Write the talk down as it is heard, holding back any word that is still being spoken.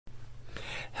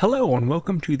Hello and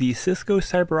welcome to the Cisco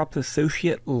CyberOps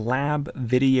Associate Lab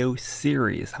video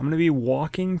series. I'm going to be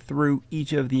walking through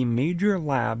each of the major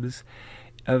labs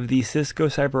of the Cisco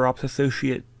CyberOps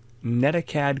Associate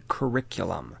NetAcad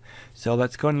curriculum. So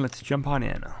let's go and let's jump on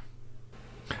in.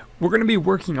 We're going to be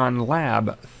working on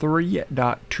lab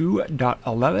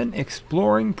 3.2.11,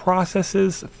 exploring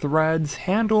processes, threads,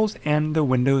 handles, and the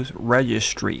Windows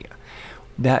registry.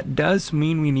 That does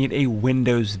mean we need a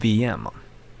Windows VM.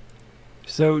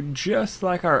 So just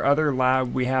like our other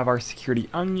lab, we have our security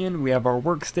onion, we have our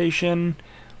workstation.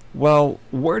 Well,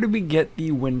 where do we get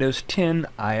the Windows 10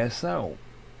 ISO?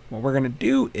 What we're going to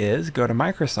do is go to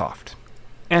Microsoft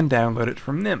and download it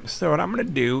from them. So what I'm going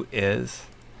to do is,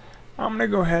 I'm going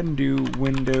to go ahead and do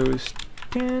Windows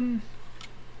 10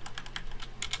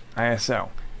 ISO.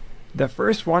 The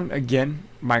first one, again,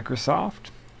 Microsoft.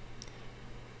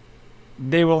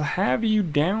 They will have you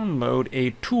download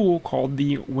a tool called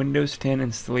the Windows 10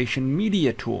 Installation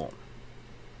Media Tool.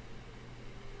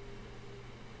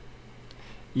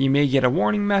 You may get a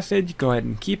warning message, go ahead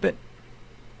and keep it,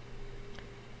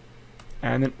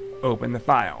 and then open the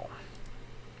file.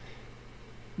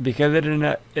 Because it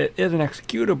is an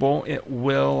executable, it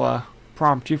will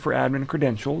prompt you for admin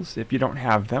credentials if you don't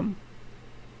have them.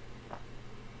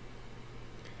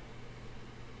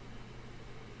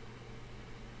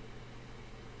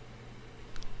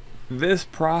 This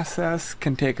process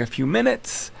can take a few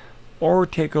minutes or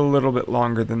take a little bit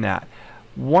longer than that.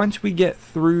 Once we get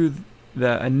through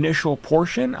the initial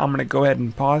portion, I'm going to go ahead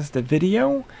and pause the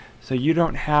video so you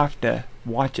don't have to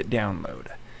watch it download.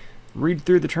 Read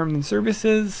through the terms and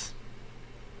services.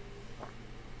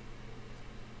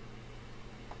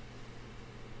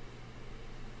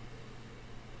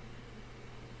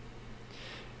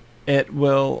 It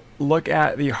will look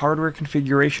at the hardware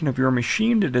configuration of your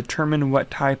machine to determine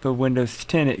what type of Windows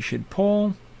 10 it should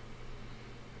pull.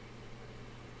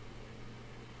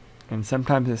 And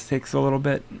sometimes this takes a little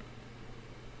bit.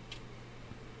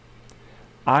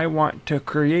 I want to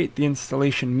create the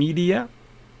installation media,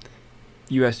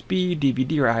 USB,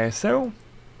 DVD, or ISO.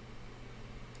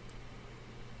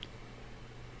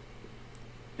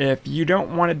 If you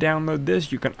don't want to download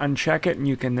this, you can uncheck it and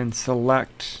you can then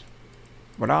select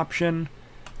what option.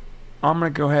 I'm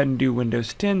going to go ahead and do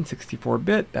Windows 10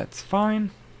 64-bit, that's fine.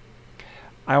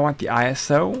 I want the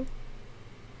ISO.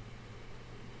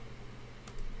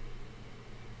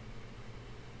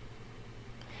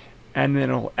 And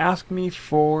then it'll ask me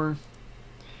for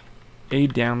a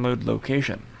download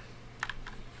location.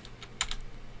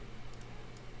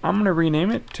 I'm going to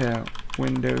rename it to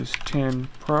Windows 10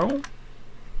 Pro.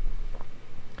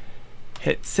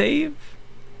 Hit save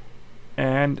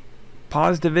and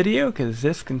pause the video because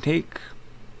this can take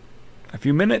a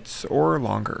few minutes or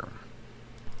longer.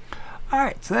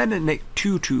 Alright, so that didn't take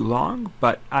too long,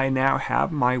 but I now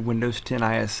have my Windows 10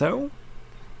 ISO.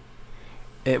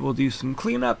 It will do some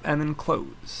cleanup and then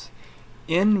close.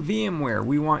 In VMware,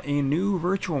 we want a new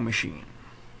virtual machine.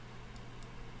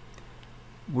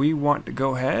 We want to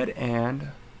go ahead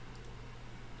and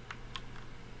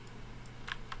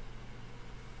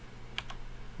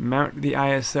mount the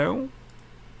ISO.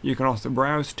 You can also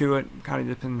browse to it, kind of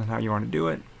depends on how you want to do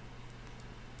it.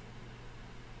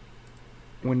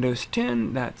 Windows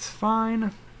 10, that's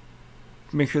fine.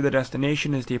 Make sure the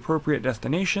destination is the appropriate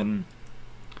destination.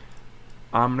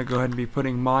 I'm going to go ahead and be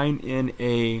putting mine in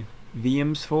a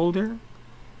VMs folder.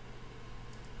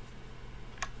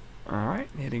 Alright,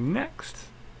 hitting next.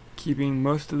 Keeping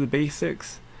most of the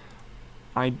basics.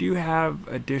 I do have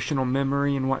additional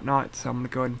memory and whatnot, so I'm going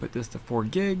to go ahead and put this to 4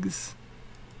 gigs.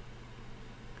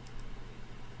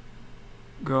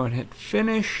 Go and hit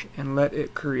finish and let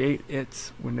it create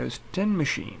its Windows 10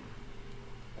 machine.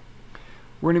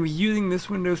 We're going to be using this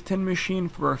Windows 10 machine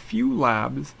for a few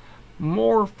labs,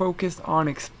 more focused on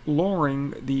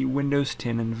exploring the Windows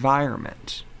 10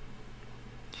 environment.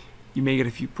 You may get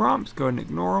a few prompts, go ahead and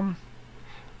ignore them.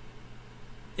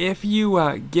 If you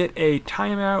get a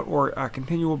timeout or a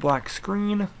continual black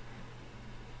screen,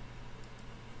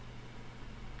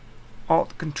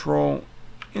 Alt-Control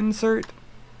Insert.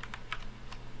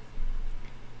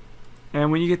 And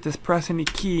when you get this press any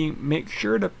key, make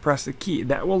sure to press the key.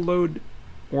 That will load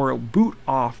or boot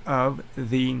off of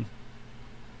the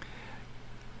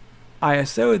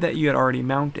ISO that you had already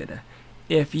mounted.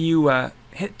 If you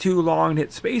hit too long and hit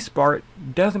spacebar,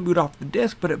 it doesn't boot off the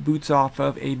disk, but it boots off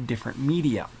of a different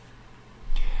media.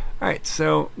 Alright,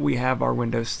 so we have our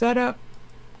Windows setup.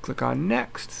 Click on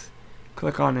Next.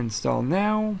 Click on Install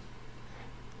Now.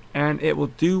 And it will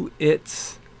do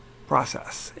its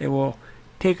process. It will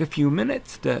take a few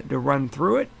minutes to run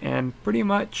through it, and pretty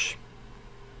much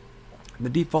the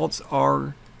defaults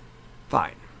are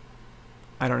Fine.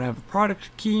 I don't have a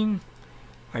product key.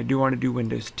 I do want to do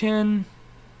Windows 10.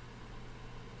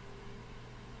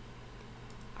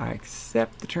 I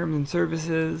accept the terms and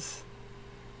services.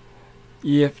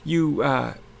 If you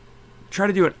try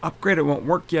to do an upgrade, it won't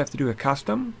work. You have to do a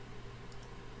custom.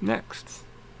 Next.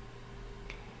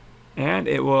 And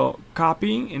it will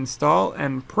copy, install,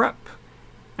 and prep.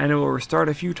 And it will restart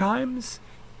a few times.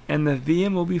 And the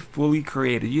VM will be fully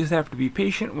created. You just have to be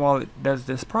patient while it does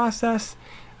this process.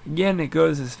 Again, it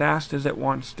goes as fast as it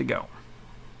wants to go.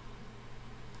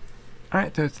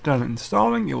 Alright, so it's done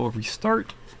installing. It will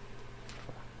restart.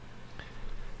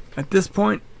 At this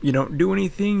point, you don't do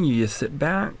anything. You just sit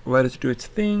back, let it do its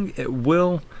thing. It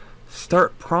will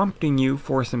start prompting you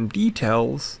for some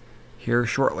details here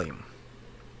shortly.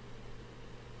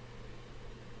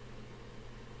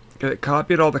 It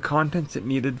copied all the contents it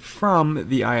needed from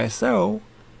the ISO.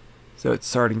 So it's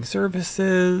starting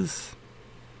services.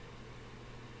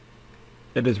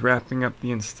 It is wrapping up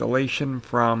the installation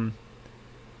from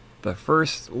the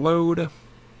first load.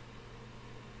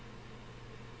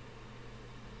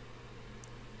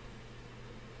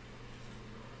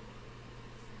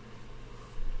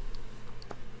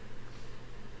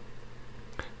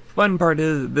 Fun part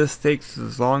is this takes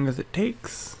as long as it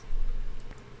takes.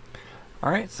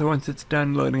 Alright, so once it's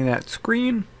done loading that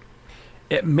screen,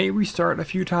 it may restart a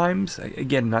few times.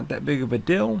 Again, not that big of a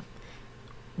deal.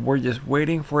 We're just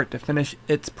waiting for it to finish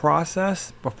its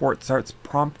process before it starts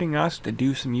prompting us to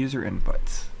do some user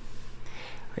inputs.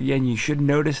 Again, you should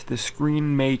notice the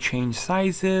screen may change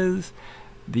sizes.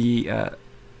 The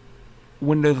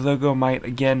Windows logo might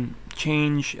again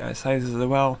change sizes as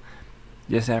well.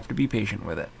 You just have to be patient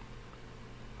with it.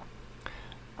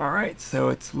 Alright, so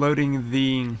it's loading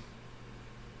the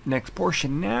next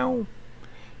portion now,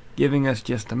 giving us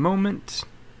just a moment.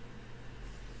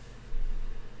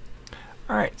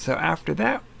 Alright, so after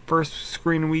that, first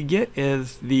screen we get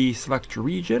is the select your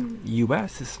region.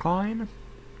 US is fine.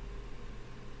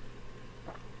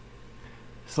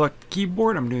 Select the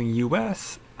keyboard, I'm doing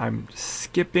US. I'm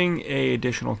skipping a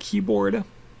additional keyboard.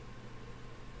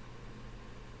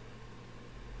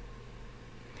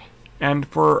 And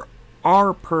for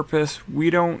our purpose, we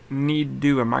don't need to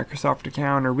do a Microsoft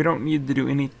account, or we don't need to do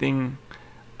anything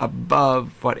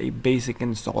above what a basic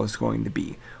install is going to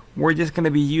be. We're just going to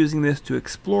be using this to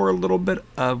explore a little bit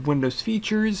of Windows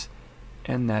features,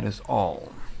 and that is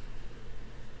all.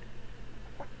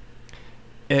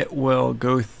 It will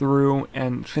go through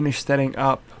and finish setting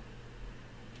up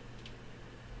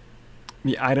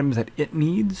the items that it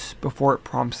needs before it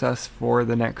prompts us for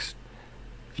the next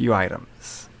few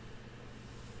items.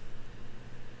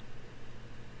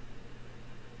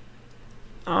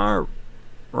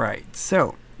 Alright,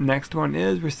 so next one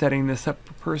is we're setting this up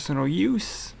for personal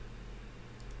use.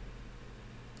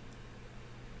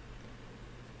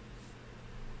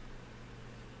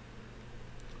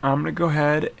 I'm going to go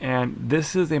ahead, and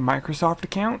this is a Microsoft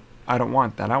account. I don't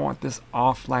want that. I want this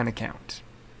offline account.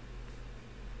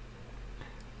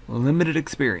 Limited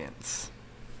experience.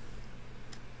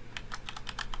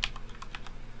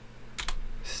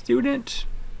 Student.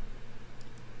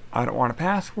 I don't want a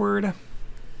password.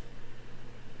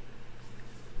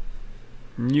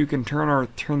 You can turn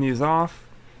these off.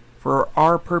 For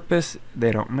our purpose,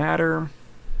 they don't matter.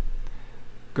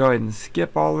 Go ahead and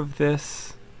skip all of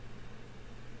this.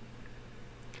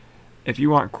 If you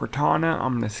want Cortana,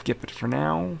 I'm going to skip it for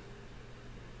now.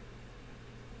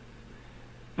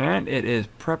 And it is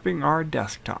prepping our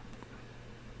desktop.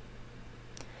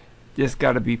 Just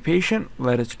got to be patient,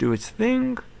 let it do its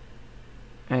thing,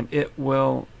 and it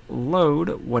will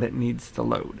load what it needs to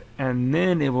load. And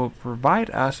then it will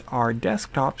provide us our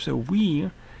desktop so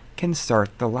we can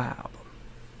start the lab.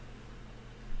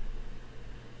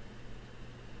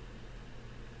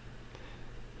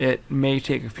 It may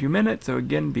take a few minutes, so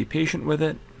again, be patient with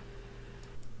it.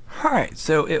 Alright,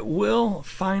 so it will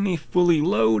finally fully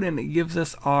load, and it gives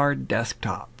us our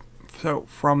desktop. So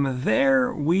from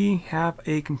there, we have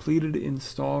a completed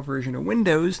install version of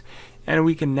Windows, and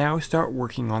we can now start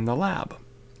working on the lab.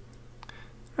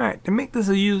 Alright, to make this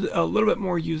a little bit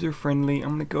more user-friendly, I'm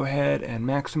going to go ahead and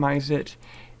maximize it.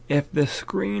 If the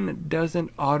screen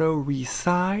doesn't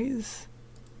auto-resize,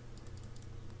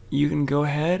 you can go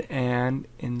ahead and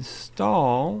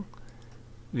install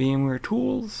VMware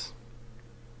Tools.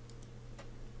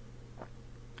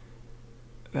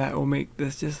 That will make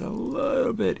this just a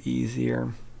little bit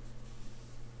easier.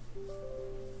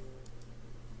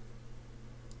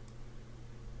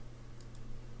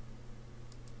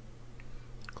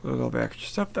 Close all the extra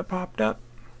stuff that popped up.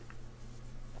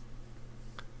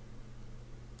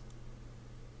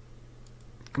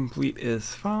 complete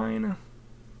is fine.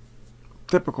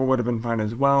 Typical would have been fine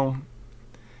as well.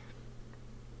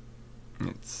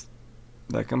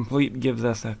 The complete gives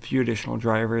us a few additional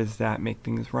drivers that make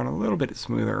things run a little bit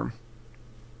smoother.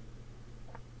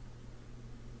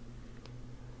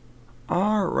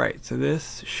 Alright, so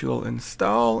this should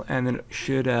install and then it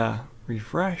should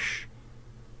refresh.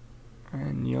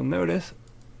 And you'll notice,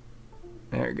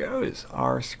 there it goes.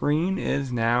 Our screen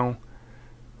is now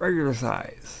regular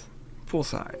size, full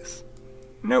size.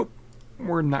 Nope,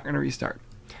 we're not going to restart.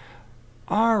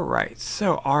 Alright,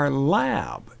 so our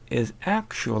lab is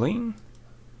actually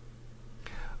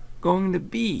going to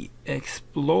be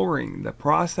exploring the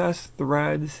process,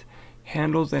 threads,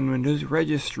 handles, and Windows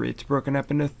Registry. It's broken up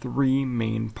into 3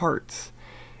 main parts: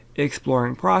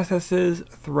 exploring processes,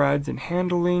 threads and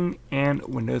handling, and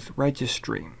Windows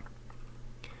Registry.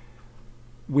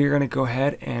 We're going to go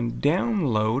ahead and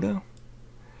download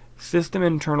System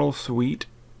Internal Suite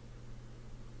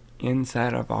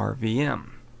inside of our VM.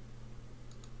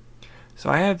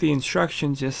 So I have the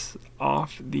instructions just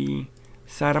off the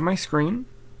side of my screen.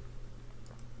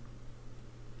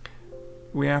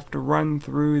 We have to run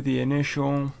through the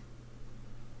initial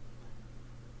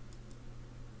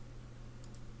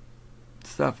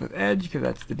stuff with Edge because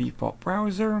that's the default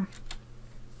browser.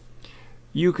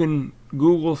 You can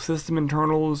Google System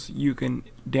Internals. You can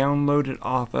download it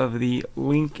off of the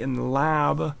link in the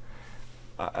lab.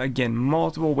 Again,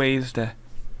 multiple ways to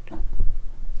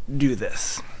do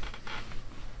this.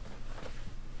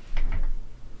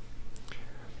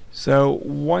 So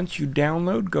once you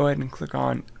download, go ahead and click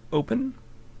on Open.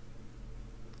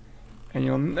 And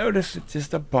you'll notice it's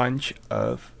just a bunch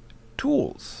of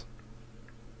tools.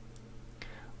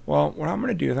 Well, what I'm going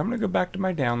to do is I'm going to go back to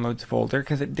my downloads folder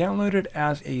because it downloaded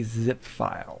as a zip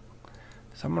file.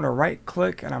 So I'm going to right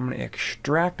click and I'm going to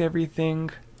extract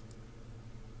everything.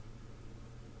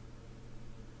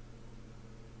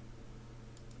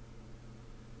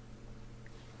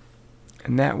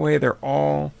 And that way they're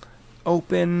all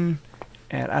open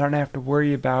and I don't have to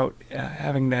worry about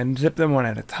having to unzip them one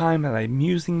at a time as I'm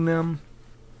using them.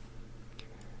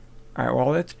 Alright,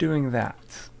 while it's doing that,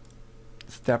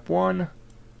 step 1,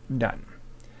 done.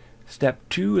 Step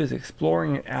 2 is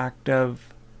exploring an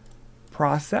active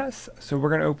process. So we're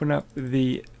going to open up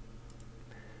the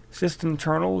system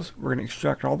internals. We're going to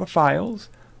extract all the files.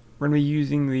 We're going to be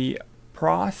using the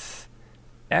procx.exe,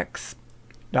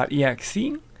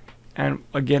 and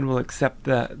again we'll accept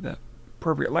the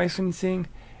appropriate licensing,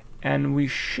 and we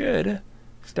should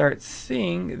start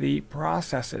seeing the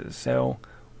processes. So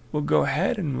we'll go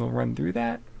ahead and we'll run through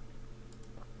that.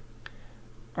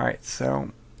 Alright,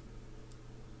 so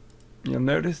you'll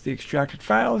notice the extracted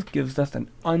files gives us an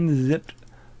unzipped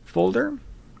folder.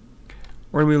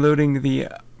 We're going to be loading the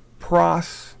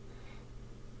procx.exe,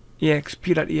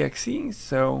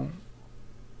 so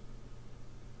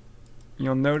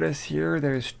you'll notice here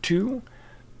there's 2,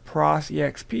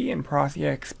 procx.exe and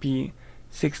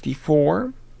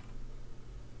procx.exe64.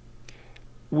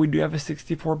 We do have a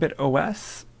 64-bit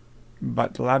OS,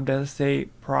 but the lab does say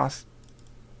procx.exe,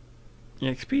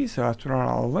 so that's what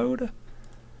I'll load.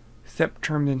 Accept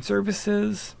terms and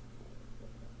services.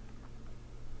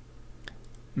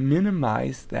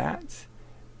 Minimize that,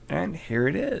 and here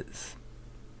it is.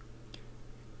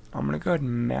 I'm going to go ahead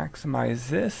and maximize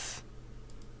this.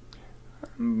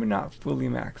 Not fully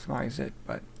maximize it,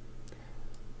 but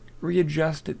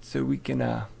readjust it so we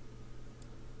can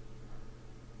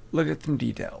look at some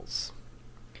details.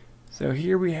 So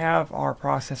here we have our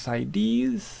process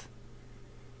IDs.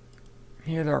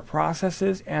 Here are our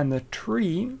processes and the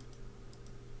tree.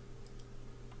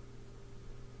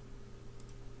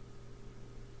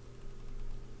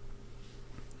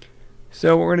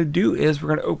 So what we're going to do is we're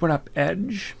going to open up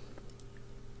Edge.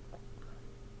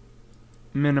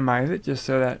 Minimize it just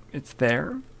so that it's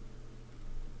there.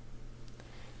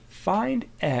 Find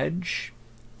Edge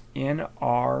in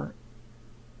our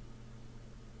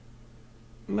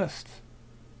list.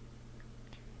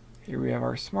 Here we have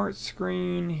our smart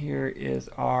screen. Here is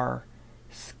our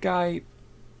Skype.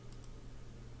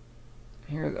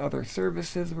 Here's other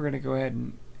services. We're going to go ahead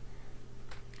and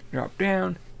drop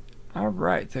down.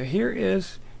 Alright, so here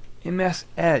is MS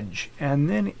Edge, and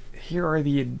then here are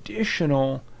the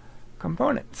additional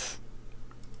components.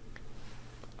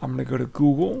 I'm going to go to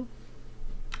Google.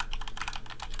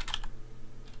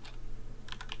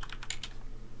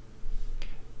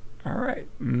 Alright,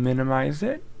 minimize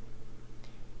it.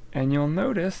 And you'll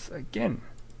notice, again,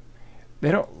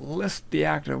 they don't list the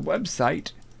active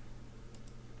website.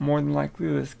 More than likely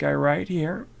this guy right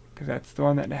here, because that's the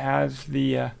one that has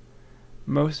the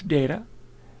most data.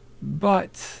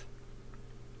 But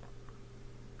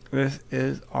this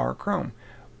is our Chrome.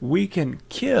 We can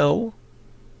kill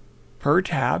per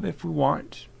tab if we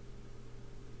want.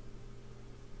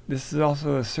 This is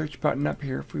also a search button up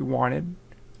here if we wanted.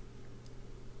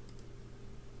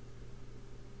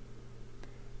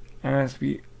 And as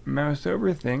we mouse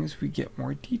over things, we get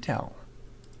more detail.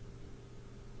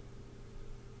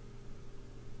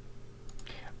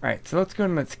 Alright, so let's go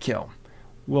and let's kill.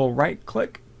 We'll right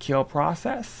click, kill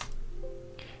process.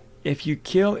 If you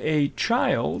kill a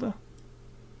child,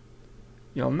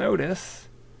 you'll notice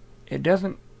it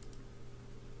doesn't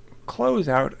close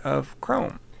out of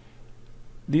Chrome.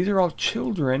 These are all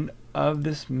children of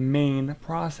this main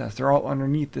process. They're all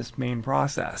underneath this main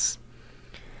process.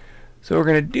 So what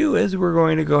we're going to do is we're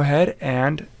going to go ahead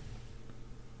and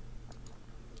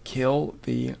kill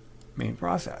the main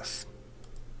process.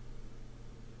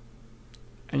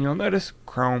 And you'll notice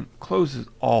Chrome closes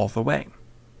all the way.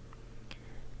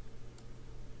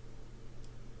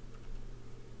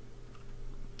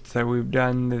 So we've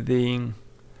done the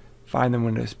find the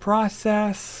Windows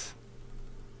process.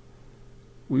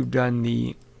 We've done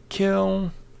the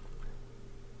kill.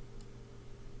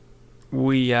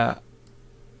 We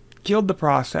killed the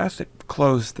process, it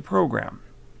closed the program.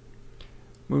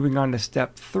 Moving on to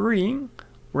step 3,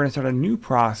 we're going to start a new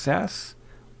process.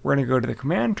 We're going to go to the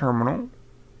command terminal,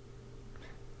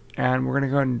 and we're going to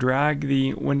go ahead and drag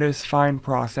the Windows Find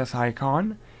Process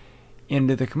icon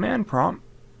into the command prompt.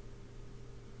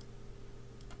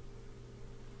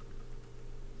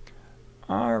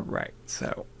 Alright,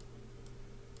 so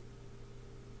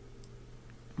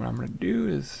what I'm going to do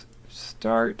is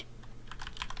start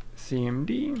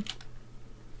CMD.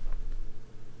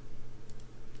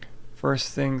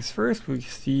 First things first, we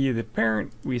see the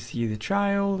parent, we see the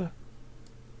child.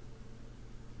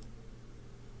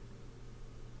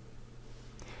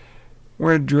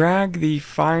 We're going to drag the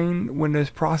Find Windows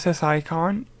Process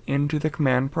icon into the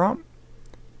command prompt.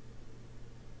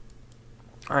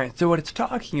 Alright, so what it's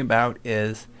talking about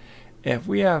is if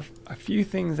we have a few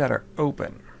things that are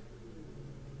open,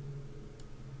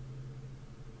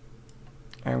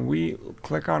 and we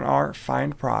click on our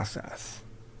Find Process,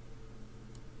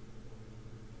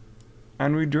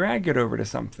 and we drag it over to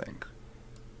something,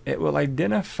 it will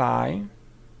identify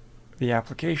the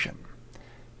application.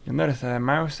 You'll notice that I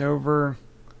mouse over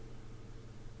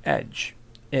Edge.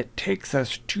 It takes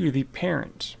us to the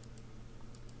parent.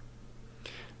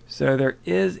 So there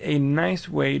is a nice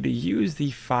way to use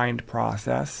the Find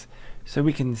process so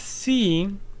we can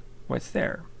see what's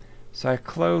there. So I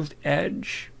closed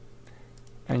Edge,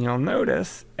 and you'll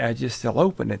notice Edge is still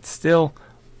open. It's still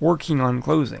working on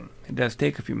closing. It does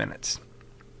take a few minutes.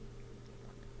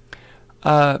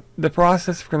 The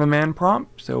process for the command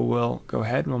prompt, so we'll go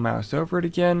ahead and we'll mouse over it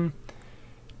again.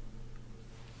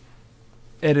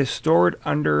 It is stored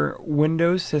under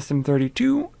Windows System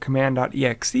 32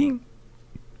 command.exe.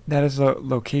 That is the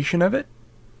location of it.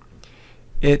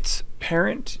 Its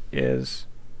parent is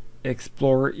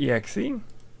Explorer.exe. Alright,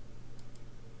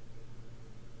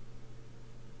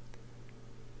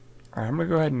 I'm going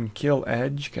to go ahead and kill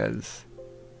Edge because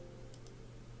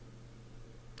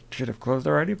it should have closed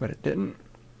already, but it didn't.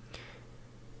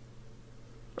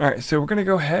 Alright, so we're going to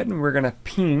go ahead and we're going to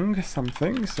ping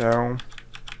something. So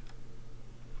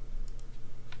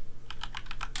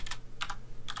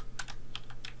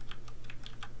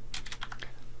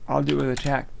I'll do it with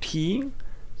attack T,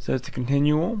 so it's a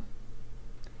continual,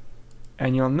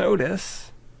 and you'll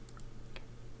notice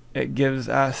it gives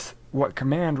us what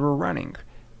command we're running,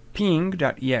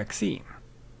 ping.exe.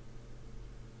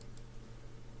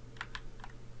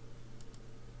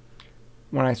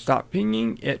 When I stopped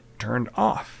pinging, it turned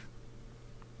off.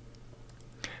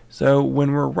 So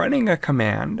when we're running a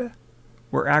command,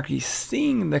 we're actually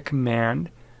seeing the command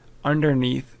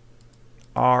underneath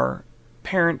our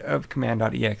parent of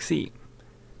command.exe.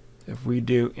 If we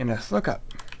do nslookup,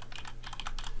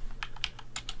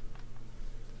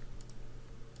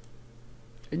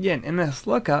 again,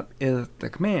 nslookup is the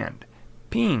command.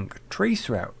 Ping,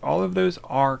 traceroute, all of those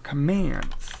are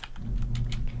commands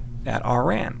that are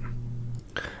ran.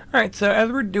 Alright, so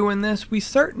as we're doing this, we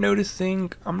start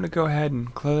noticing, I'm going to go ahead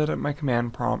and close up my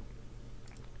command prompt.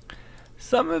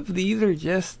 Some of these are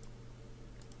just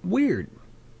weird.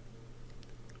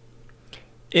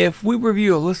 If we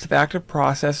review a list of active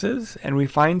processes and we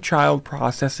find child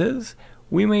processes,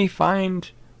 we may find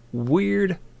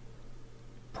weird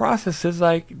processes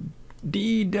like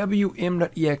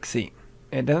dwm.exe.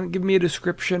 It doesn't give me a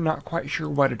description, not quite sure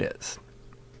what it is.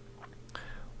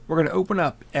 We're going to open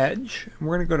up Edge, and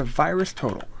we're going to go to Virus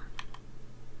Total.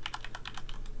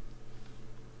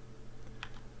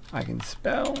 I can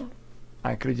spell.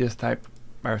 I could have just typed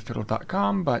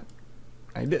virustotal.com, but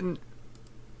I didn't.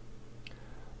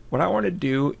 What I want to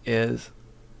do is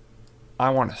I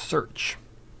want to search.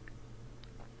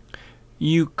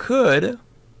 You could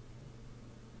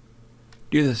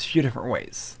do this a few different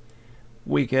ways.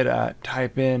 We could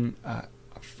type in a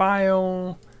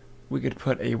file, we could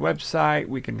put a website,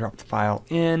 we can drop the file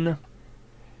in.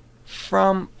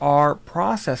 From our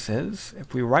processes,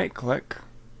 if we right click,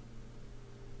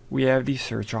 we have the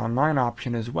search online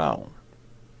option as well.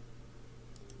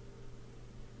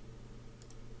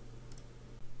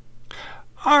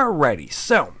 Alrighty,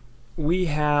 so we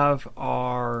have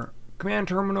our command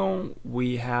terminal,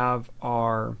 we have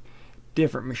our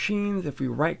different machines. If we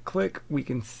right click, we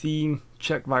can see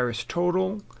check virus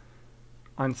total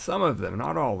on some of them,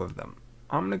 not all of them.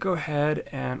 I'm going to go ahead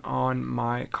and on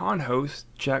my con host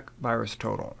check virus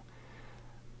total.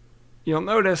 You'll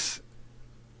notice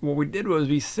what we did was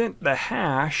we sent the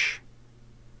hash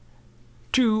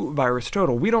to virus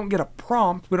total. We don't get a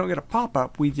prompt, we don't get a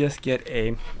pop-up, we just get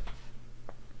a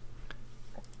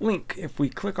link. If we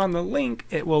click on the link,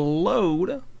 it will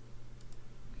load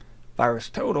virus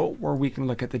total, where we can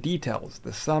look at the details,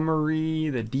 the summary,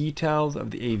 the details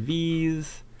of the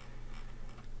AVs,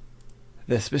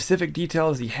 the specific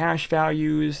details, the hash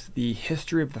values, the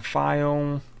history of the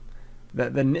file, the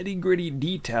nitty-gritty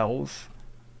details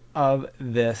of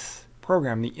this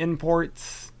program, the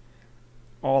imports,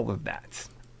 all of that.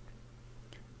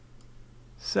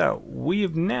 So we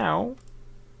have now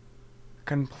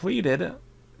completed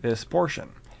this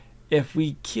portion. If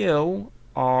we kill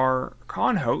our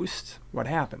con host, what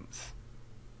happens?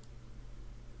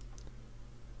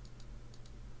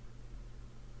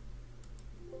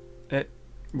 It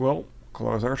will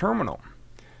close our terminal.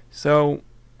 So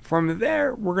from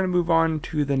there, we're going to move on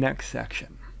to the next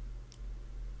section.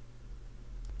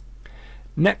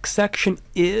 Next section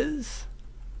is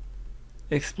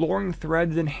exploring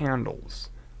threads and handles.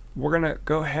 We're going to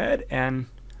go ahead and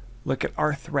look at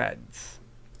our threads.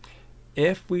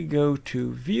 If we go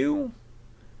to view,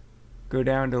 go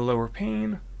down to lower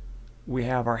pane, we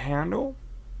have our handle.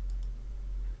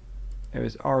 It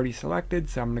was already selected,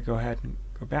 so I'm going to go ahead and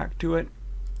go back to it.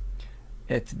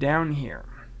 It's down here.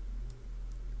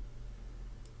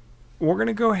 We're going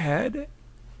to go ahead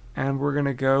and we're going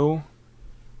to go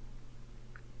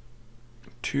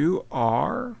to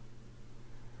our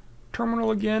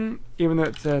terminal again, even though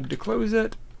it said to close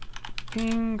it.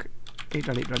 Ping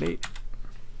 8.8.8.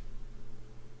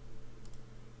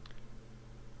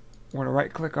 We're going to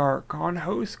right click our con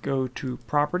host, go to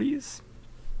properties.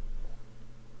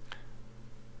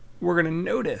 We're going to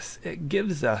notice it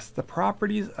gives us the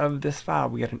properties of this file.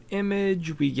 We get an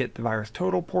image, we get the virus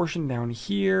total portion down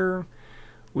here,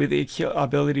 with the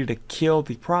ability to kill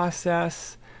the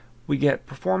process. We get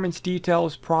performance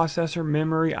details, processor,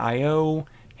 memory, I/O,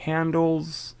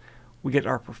 handles. We get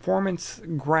our performance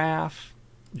graph,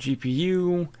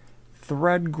 GPU,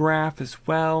 thread graph as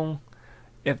well.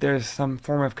 If there's some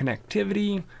form of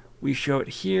connectivity, we show it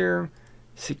here.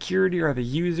 Security are the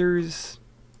users.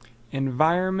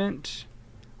 Environment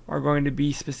are going to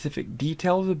be specific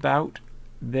details about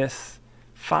this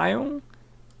file.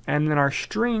 And then our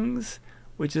strings,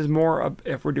 which is more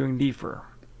if we're doing defer.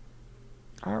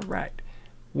 Alright,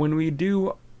 when we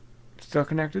do, still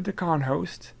connected to con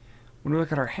host, when we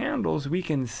look at our handles, we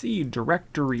can see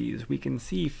directories, we can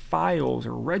see files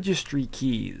or registry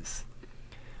keys,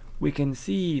 we can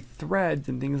see threads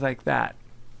and things like that.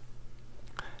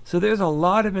 So there's a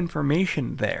lot of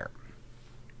information there.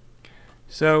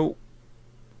 So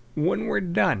when we're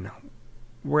done,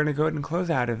 we're going to go ahead and close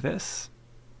out of this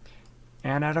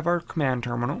and out of our command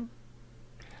terminal.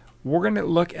 We're going to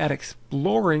look at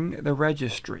exploring the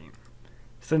registry.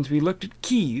 Since we looked at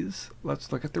keys,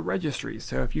 let's look at the registry.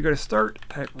 So if you go to start,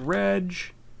 type reg,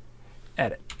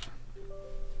 edit.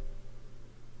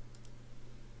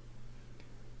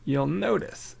 You'll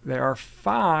notice there are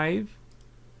 5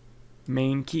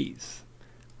 main keys.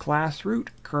 Class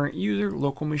root, current user,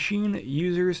 local machine,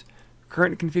 users,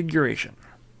 current configuration.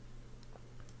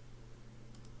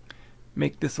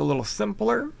 Make this a little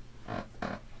simpler.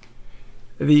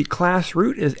 The class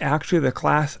root is actually the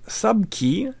class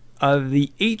subkey of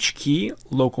the H key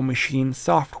local machine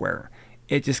software.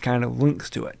 It just kind of links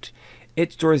to it.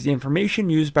 It stores the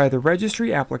information used by the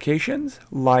registry applications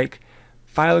like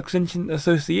file extension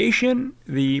association,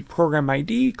 the program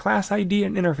ID, class ID,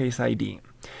 and interface ID.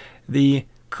 The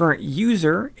current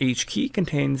user H key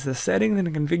contains the settings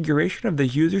and configuration of the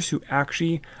users who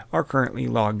actually are currently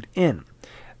logged in.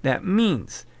 That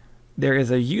means there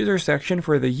is a user section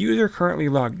for the user currently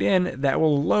logged in that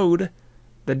will load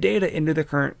the data into the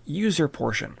current user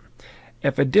portion.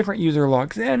 If a different user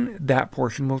logs in, that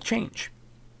portion will change.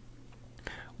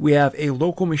 We have a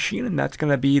local machine, and that's going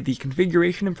to be the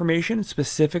configuration information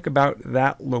specific about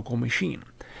that local machine.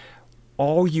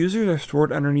 All users are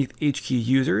stored underneath HQ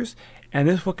users, and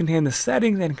this will contain the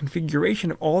settings and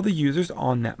configuration of all the users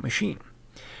on that machine.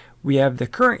 We have the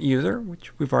current user,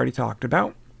 which we've already talked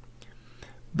about,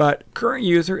 but current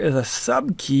user is a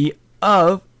subkey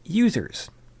of users.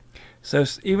 So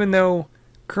even though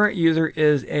current user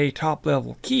is a top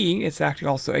level key, it's actually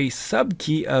also a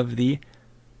subkey of the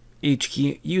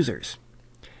HQ users.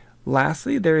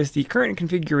 Lastly, there is the current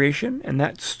configuration, and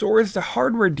that stores the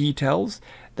hardware details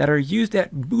that are used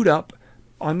at boot up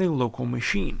on the local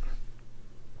machine.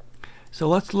 So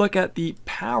let's look at the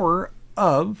power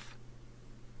of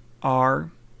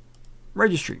our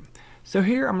registry. So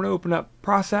here I'm going to open up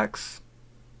Process.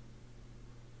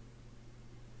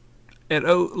 It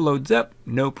loads up,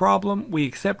 no problem. We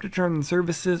accept the terms and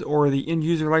services or the end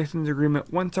user license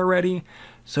agreement once already.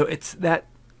 So it's that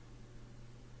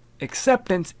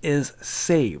acceptance is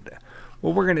saved.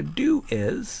 What we're going to do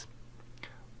is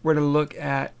we're going to look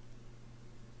at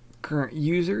current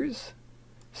users,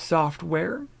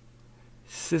 software,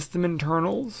 system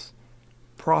internals,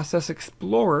 Process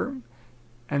Explorer,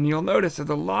 and you'll notice there's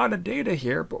a lot of data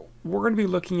here, but we're going to be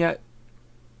looking at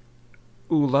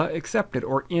ULA accepted,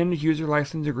 or end user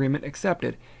license agreement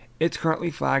accepted. It's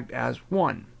currently flagged as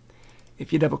 1.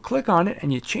 If you double click on it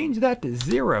and you change that to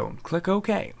 0 and click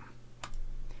OK,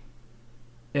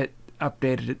 it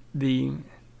updated the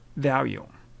value.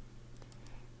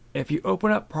 If you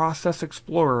open up Process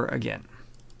Explorer again,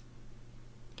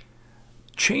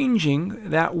 changing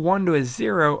that 1 to a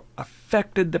 0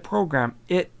 affected the program.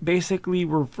 It basically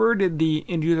reverted the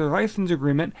end user license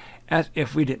agreement as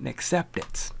if we didn't accept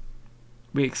it.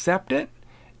 We accept it,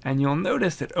 and you'll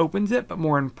notice it opens it, but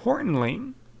more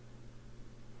importantly,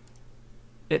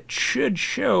 it should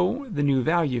show the new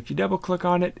value. If you double click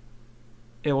on it,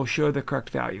 it will show the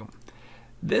correct value.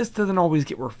 This doesn't always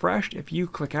get refreshed. If you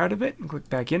click out of it and click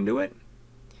back into it,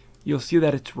 you'll see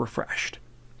that it's refreshed.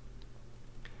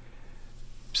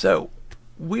 So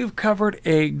we've covered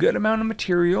a good amount of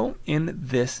material in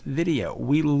this video.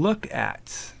 We looked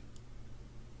at,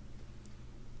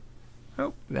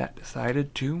 oh, that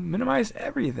decided to minimize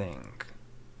everything.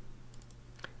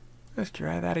 Let's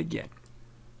try that again.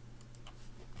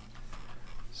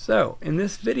 So in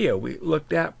this video, we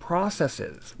looked at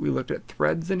processes, we looked at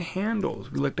threads and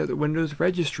handles, we looked at the Windows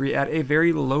registry at a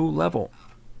very low level.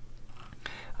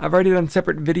 I've already done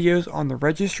separate videos on the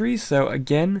registry, so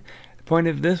again, the point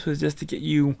of this was just to get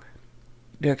you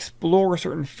to explore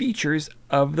certain features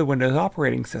of the Windows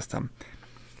operating system.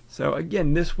 So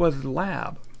again, this was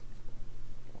Lab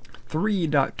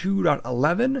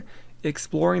 3.2.11,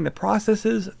 exploring the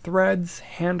processes, threads,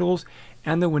 handles,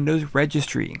 and the Windows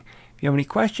registry. If you have any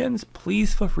questions,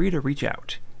 please feel free to reach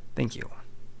out. Thank you.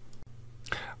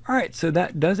 Alright, so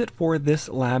that does it for this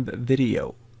lab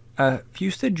video. A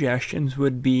few suggestions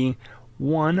would be: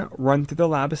 1, run through the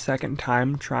lab a second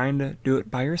time trying to do it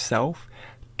by yourself.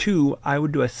 2, I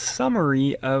would do a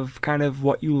summary of kind of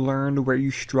what you learned, where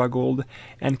you struggled,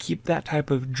 and keep that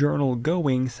type of journal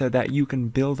going so that you can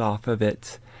build off of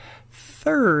it.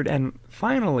 3rd, and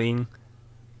finally,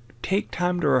 take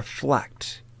time to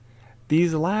reflect.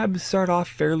 These labs start off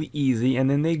fairly easy and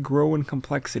then they grow in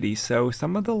complexity, so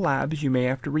some of the labs you may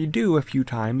have to redo a few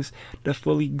times to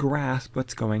fully grasp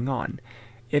what's going on.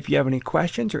 If you have any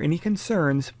questions or any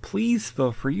concerns, please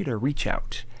feel free to reach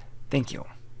out. Thank you.